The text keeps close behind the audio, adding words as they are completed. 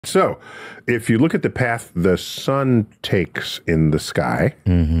So, if you look at the path the sun takes in the sky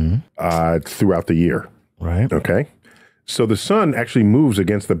throughout the year, Right. okay? So the sun actually moves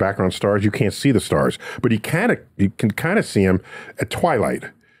against the background stars. You can't see the stars, but you can kind of see them at twilight,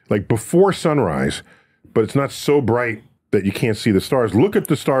 like before sunrise, but it's not so bright that you can't see the stars. Look at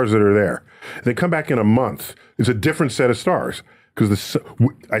the stars that are there. They come back in a month. It's a different set of stars because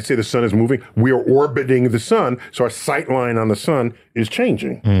I say the sun is moving. We are orbiting the sun, so our sight line on the sun is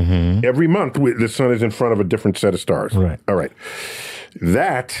changing. Every month, the sun is in front of a different set of stars. Right. All right.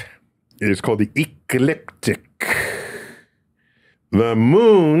 That is called the ecliptic. The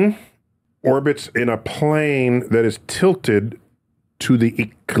moon orbits in a plane that is tilted to the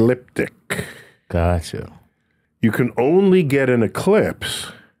ecliptic. Gotcha. You can only get an eclipse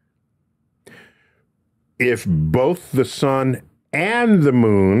if both the sun and the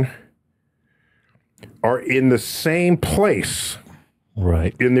moon are in the same place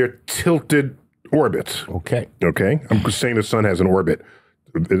Right. in their tilted orbits. Okay. Okay? I'm just saying the sun has an orbit.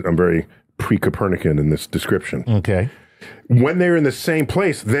 I'm very pre-Copernican in this description. Okay. When they're in the same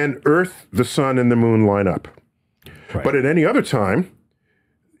place, then Earth, the sun, and the moon line up. Right. But at any other time,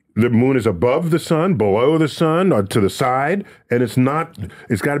 the moon is above the sun, below the sun, or to the side, and it's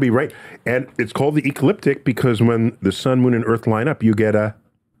got to be right. And it's called the ecliptic because when the sun, moon, and Earth line up, you get a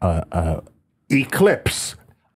eclipse.